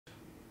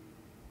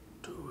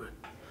Do it.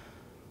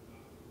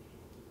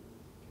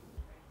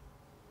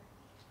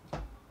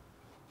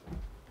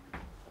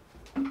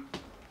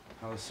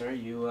 Hello, sir.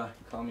 You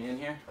called me in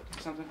here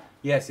or something?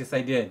 Yes,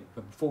 I did.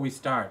 But before we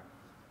start,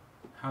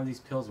 how are these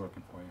pills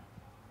working for you?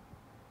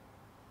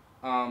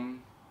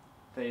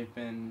 They've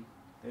been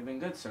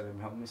good, sir. They've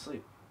been helping me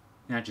sleep.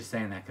 You're not just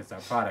saying that because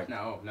it's our product.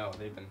 No,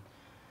 they've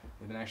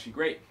been actually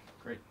great.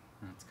 Great.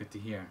 That's good to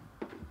hear.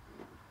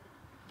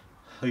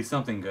 At least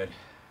something good.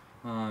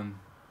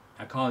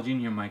 I called you in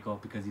here, Michael,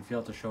 because you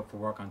failed to show up for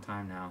work on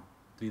time now.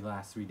 The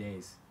last 3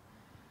 days.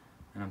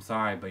 And I'm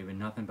sorry, but you've been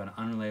nothing but an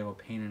unreliable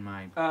pain in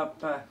my...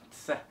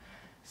 Sir,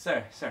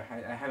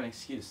 I have an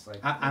excuse. Like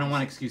I don't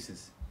want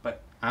excuses.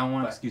 But I don't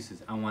want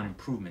excuses. I want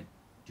improvement.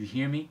 Do you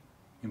hear me?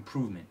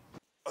 Improvement.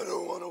 I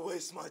don't want to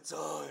waste my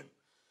time.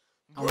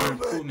 I want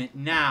improvement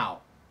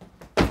now.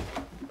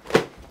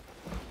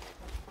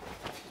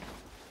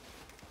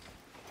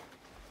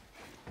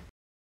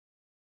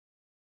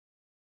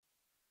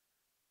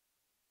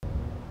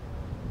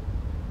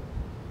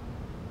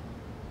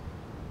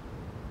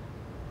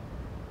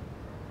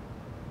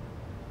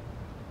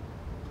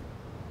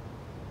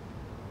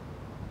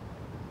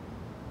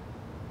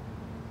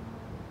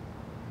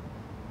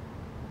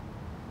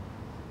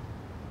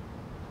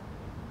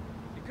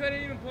 you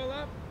couldn't even pull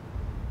up.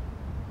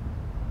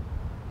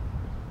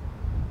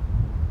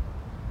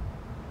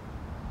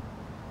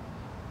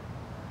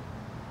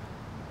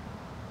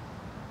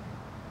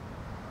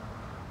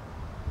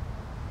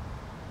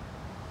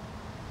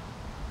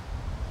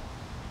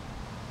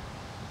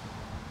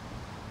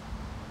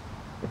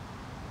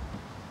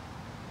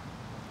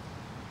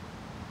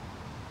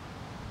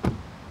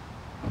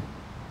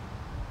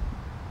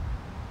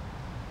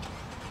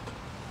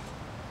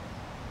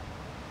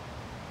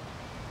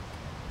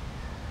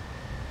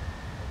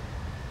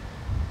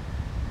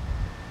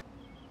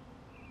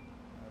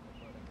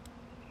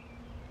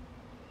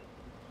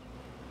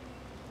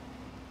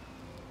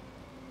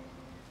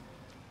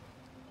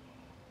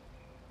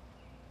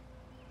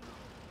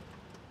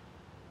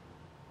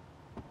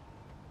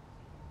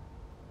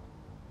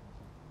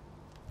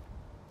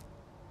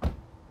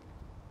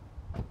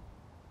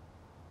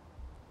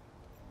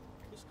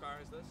 Whose car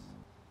is this?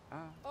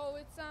 Oh,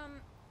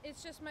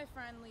 it's just my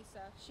friend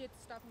Lisa. She had to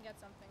stop and get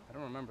something. I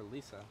don't remember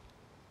Lisa.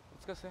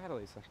 Let's go say hi to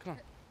Lisa. Come on.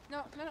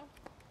 No.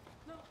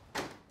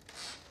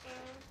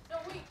 No,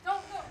 wait,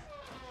 don't go.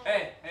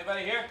 Hey,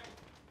 anybody here?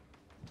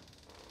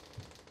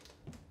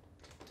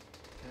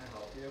 Can I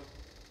help you?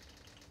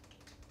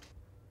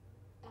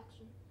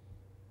 Action.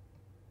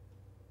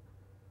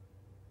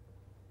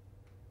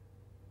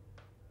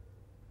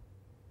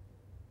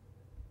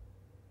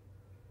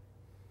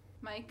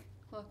 Mike,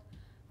 look,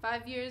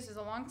 5 years is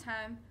a long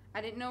time.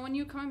 I didn't know when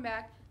you were coming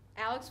back.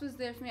 Alex was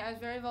there for me. I was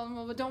very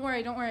vulnerable, but don't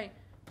worry.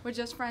 We're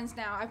just friends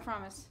now, I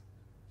promise.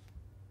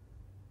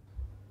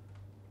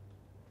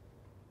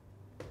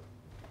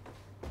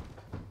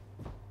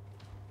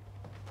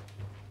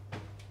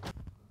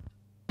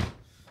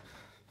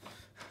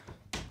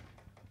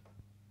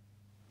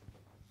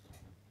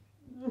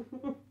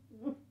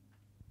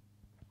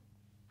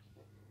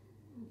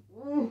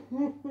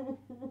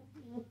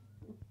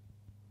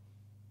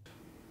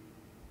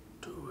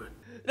 Do it.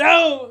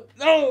 No!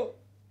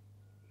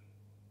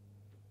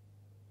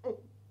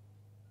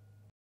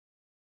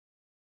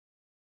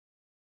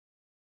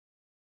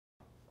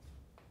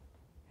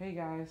 Hey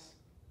guys.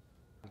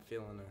 I'm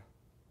feeling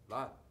a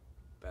lot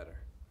better.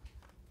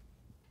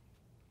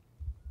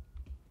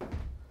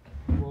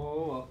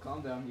 Whoa, well,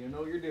 calm down. You know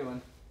what you're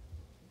doing.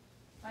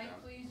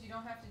 Mike, please, you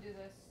don't have to do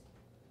this.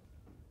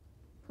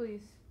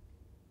 Please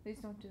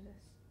don't do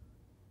this.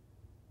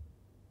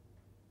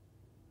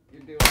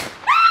 You're doing.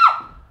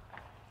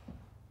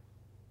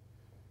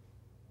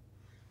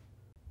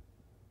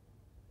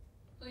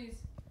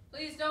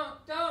 Please don't.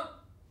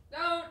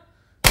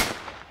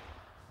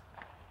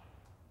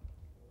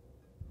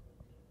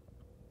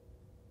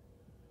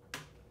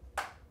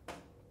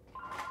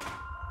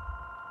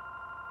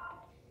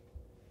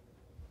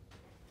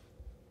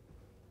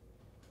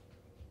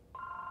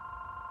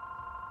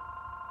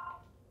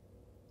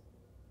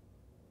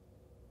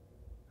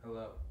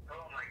 Hello.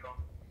 Hello, Michael.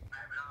 I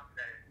have an offer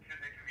that is too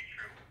good to be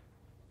true.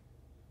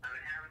 I've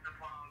been having some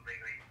problems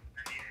lately.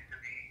 I need it to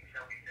be,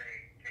 shall we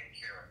say, taken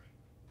care of.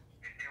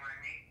 You see what I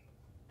mean?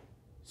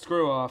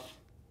 Screw off.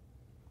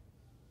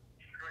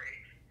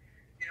 Great.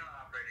 You know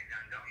how to operate a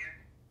gun, don't you?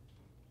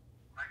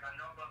 Mike, I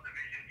know about the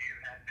visions you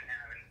have been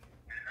having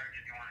and the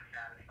urges you want to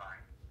satisfy.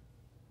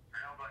 I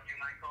know about you,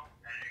 Michael,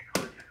 and your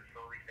conscience is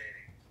slowly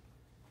fading.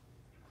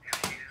 You're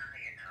gonna need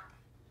denying it now.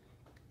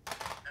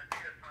 That's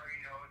because part of you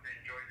knows and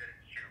enjoys that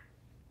it's true.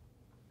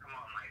 Come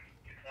on, Mike.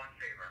 Just one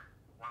favor.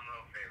 One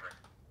little favor.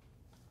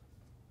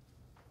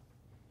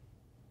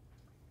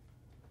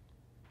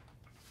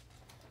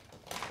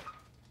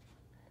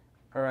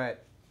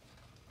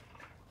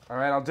 All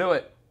right, I'll do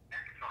it.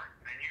 Excellent.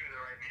 I knew you were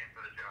the right man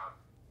for the job.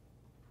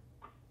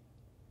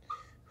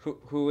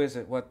 Who is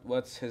it?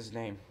 What's his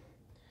name?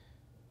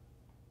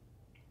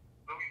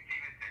 Louis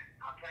Stevenson.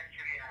 I'll text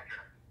you the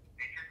address.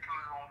 He's just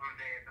coming home from a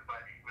day at the bike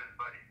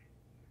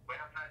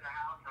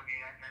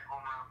head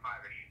home around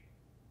 5-ish.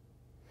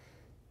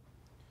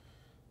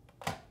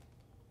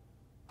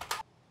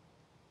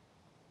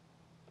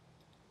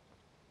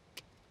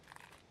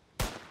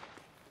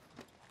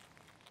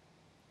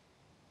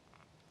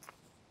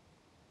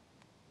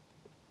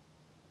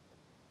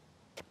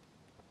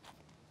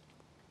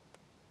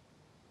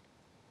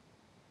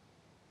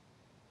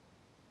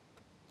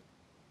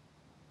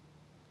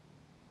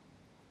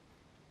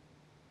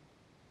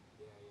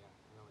 Yeah,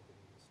 I know I did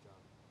a nice job.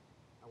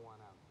 I want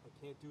out. I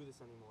can't do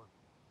this anymore.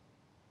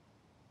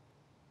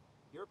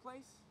 Your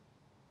place?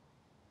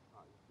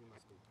 Oh, you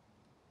must be.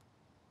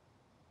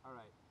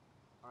 Alright,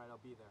 I'll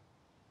be there.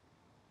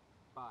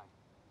 Bye.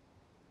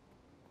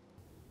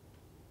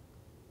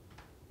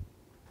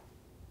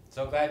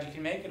 So glad you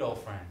can make it,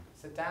 old friend.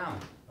 Sit down.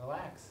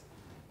 Relax.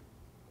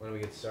 When do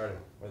we get started?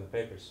 Where are the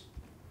papers?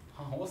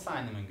 Oh, we'll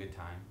sign them in good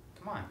time.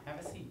 Come on, have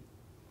a seat.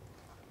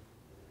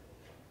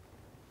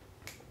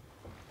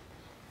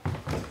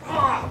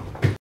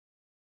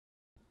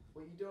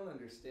 What you don't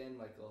understand,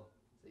 Michael,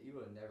 is that you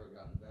would have never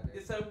gotten better.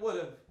 Yes, I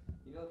would've.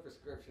 You know the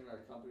prescription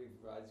our company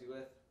provides you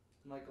with?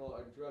 Michael,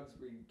 our drugs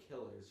breed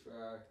killers for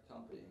our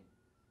company.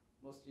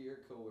 Most of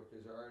your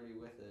coworkers are already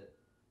with it.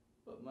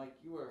 But Mike,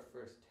 you were our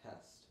first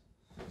test.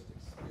 First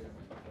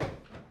experiment.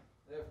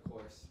 There, of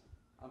course,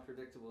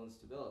 unpredictable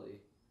instability.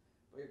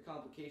 But your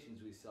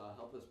complications we saw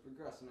help us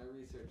progress in our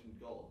research and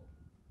goal.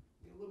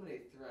 We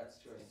eliminate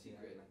threats to our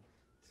secret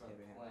to our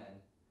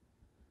plan.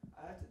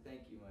 I have to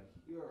thank you, Mike.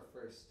 You are our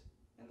first,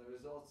 and the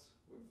results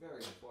were very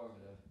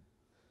informative.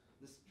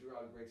 This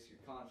drug breaks your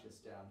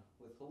conscience down,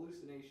 with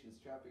hallucinations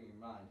trapping your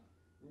mind,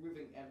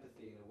 removing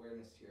empathy and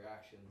awareness to your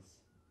actions.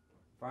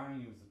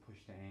 Firing you was the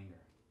push to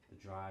anger, the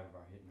drive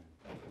of our hitman.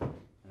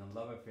 And the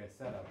love affair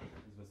setup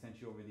is what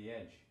sent you over the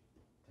edge,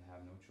 to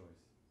have no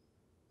choice.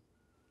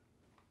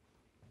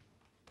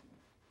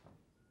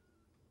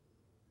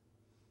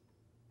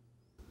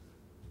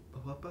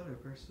 But what better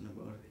person to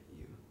motivate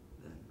you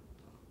than,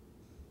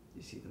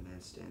 you see the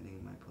man standing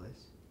in my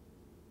place?